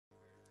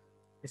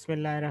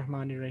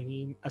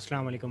Bismillahirrahmanirrahim.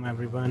 Assalamu alaikum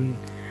everyone.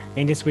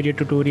 In this video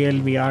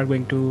tutorial, we are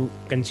going to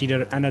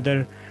consider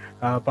another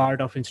part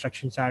of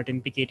instruction set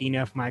in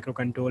PIC18F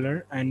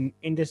microcontroller. And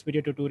in this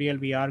video tutorial,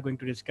 we are going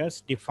to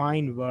discuss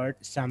define word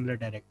assembler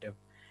directive.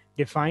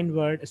 Define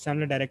word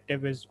assembler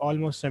directive is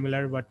almost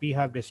similar what we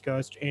have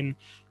discussed in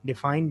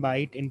define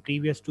byte in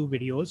previous two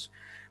videos,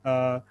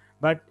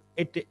 but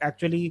it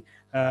actually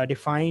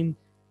define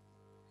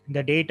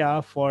the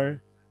data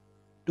for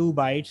 2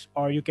 bytes,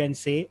 or you can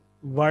say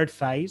word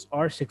size,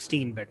 or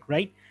 16-bit,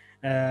 right?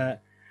 uh,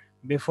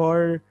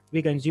 Before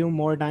we consume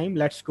more time,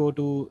 let's go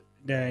to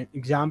the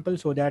example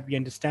so that we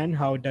understand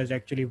how it does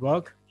actually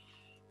work.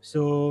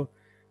 So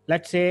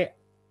let's say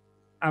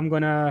I'm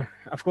gonna,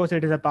 of course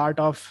it is a part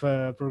of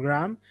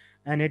program,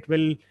 and it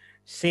will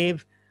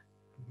save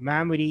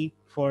memory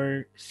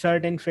for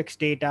certain fixed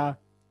data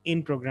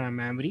in program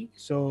memory.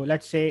 So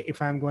let's say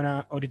if I'm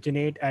gonna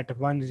originate at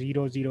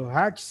 100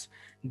 hertz,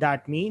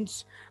 that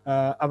means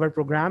our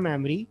program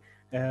memory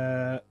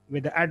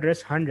with the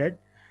address 100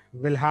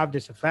 will have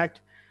this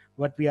effect.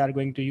 What we are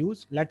going to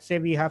use, let's say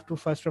we have to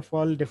first of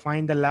all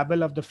define the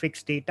label of the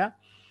fixed data.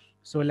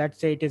 So let's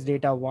say it is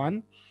data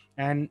 1,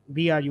 and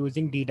we are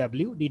using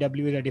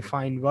dw is a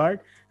defined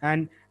word.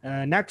 And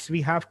next we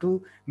have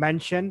to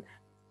mention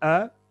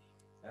a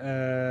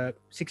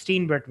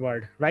 16-bit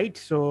word, right?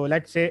 So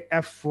let's say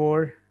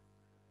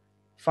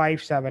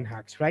F457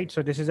 hex, right?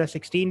 So this is a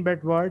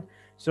 16-bit word.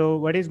 So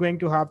what is going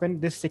to happen?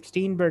 This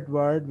 16-bit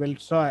word will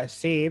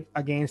save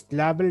against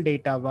label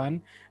data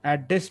 1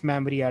 at this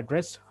memory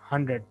address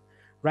 100,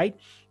 right?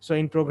 So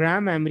in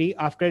program memory,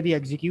 after the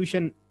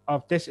execution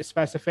of this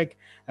specific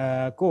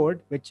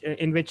code, which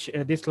in which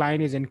this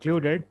line is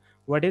included,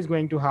 what is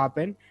going to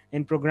happen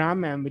in program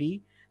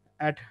memory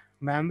at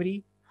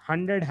memory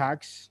 100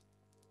 hex,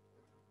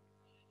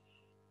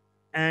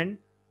 and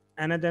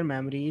another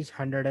memory is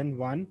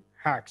 101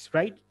 hex,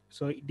 right?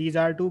 So these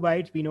are 2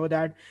 bytes. We know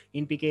that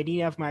in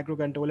PIC18F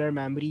microcontroller,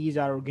 memories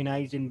are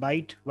organized in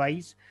byte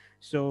wise.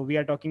 So we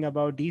are talking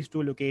about these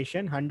two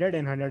location, 100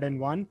 and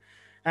 101.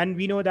 And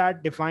we know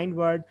that defined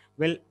word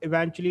will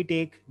eventually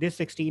take this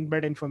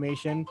 16-bit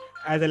information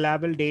as a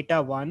label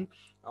data 1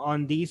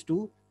 on these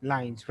two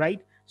lines,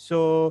 right?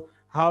 So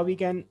how we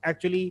can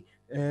actually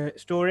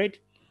store it?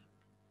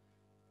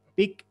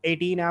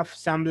 PIC18F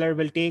assembler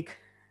will take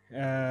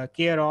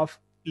care of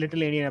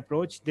little Indian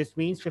approach. This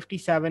means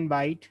 57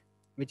 byte,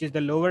 which is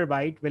the lower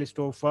byte, will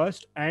store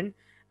first, and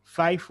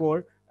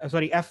 54,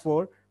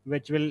 F4,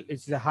 which will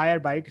is the higher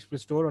byte, will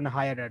store on a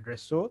higher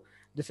address. So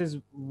this is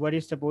what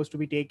is supposed to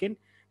be taken.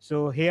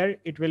 So here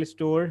it will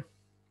store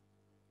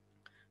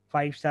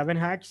 57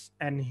 hex,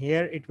 and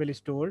here it will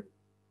store.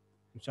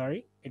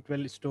 It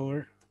will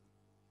store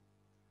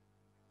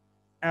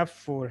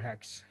F4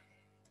 hex.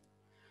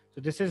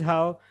 So this is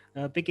how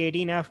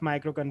PIC18F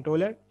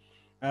microcontroller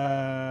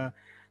uh,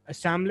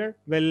 assembler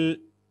will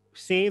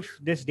save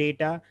this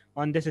data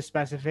on this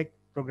specific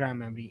program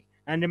memory.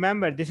 And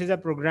remember, this is a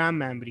program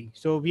memory.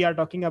 So we are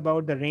talking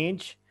about the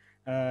range.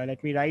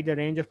 Let me write the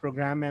range of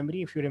program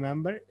memory. If you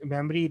remember,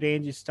 memory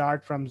range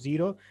start from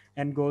 0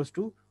 and goes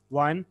to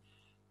 1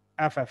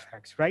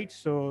 FFX, right?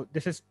 So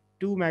this is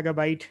 2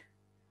 megabyte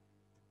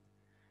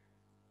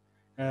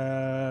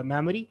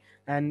memory,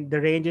 and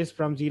the range is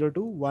from 0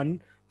 to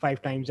 1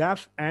 5 times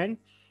f. And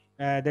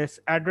this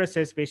address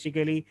is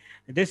basically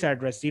this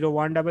address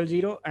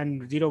 0100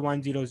 and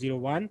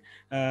 01001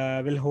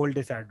 will hold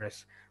this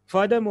address.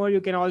 Furthermore,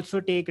 you can also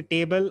take a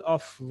table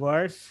of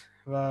words.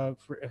 For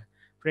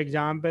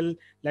example,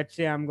 let's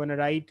say I'm going to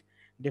write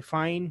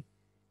define,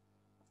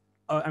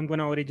 I'm going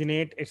to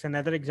originate, it's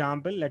another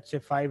example, let's say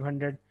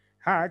 500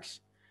 hertz.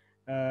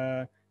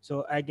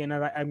 So I'm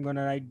going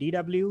to write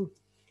dw,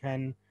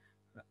 and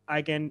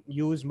I can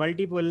use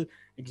multiple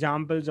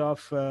examples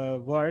of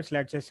words.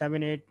 Let's say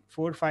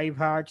 7845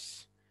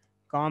 hertz,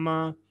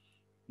 comma,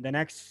 the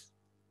next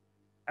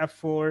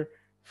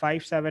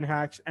F457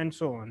 hertz, and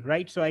so on,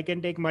 right? So I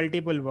can take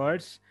multiple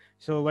words.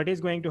 So what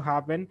is going to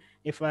happen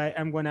if I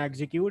am going to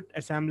execute?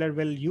 Assembler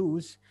will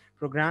use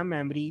program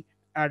memory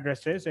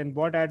addresses, and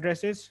what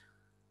addresses?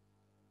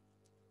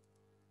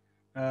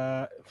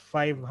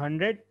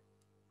 500.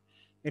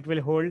 It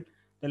will hold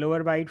the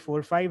lower byte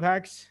 45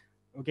 hex.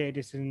 Okay, it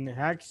is in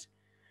hex.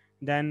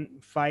 Then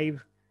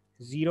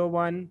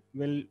 501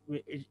 will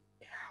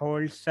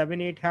hold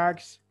 78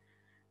 hex.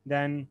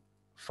 Then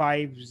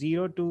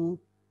 502,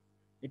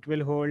 it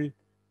will hold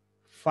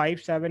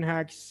 57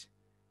 hex.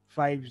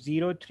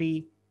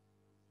 503,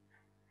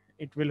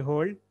 it will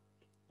hold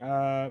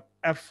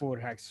F4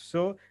 hex.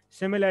 So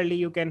similarly,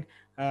 you can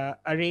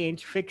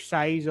arrange fixed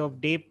size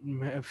of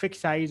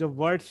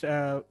words,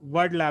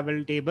 word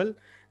level table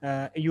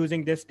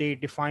using this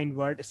defined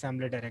word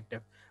assembler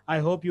directive. I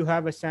hope you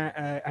have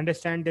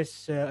understand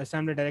this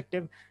assembler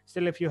directive.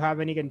 Still, if you have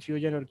any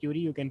confusion or query,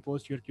 you can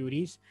post your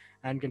queries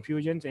and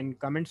confusions in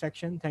comment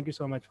section. Thank you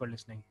so much for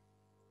listening.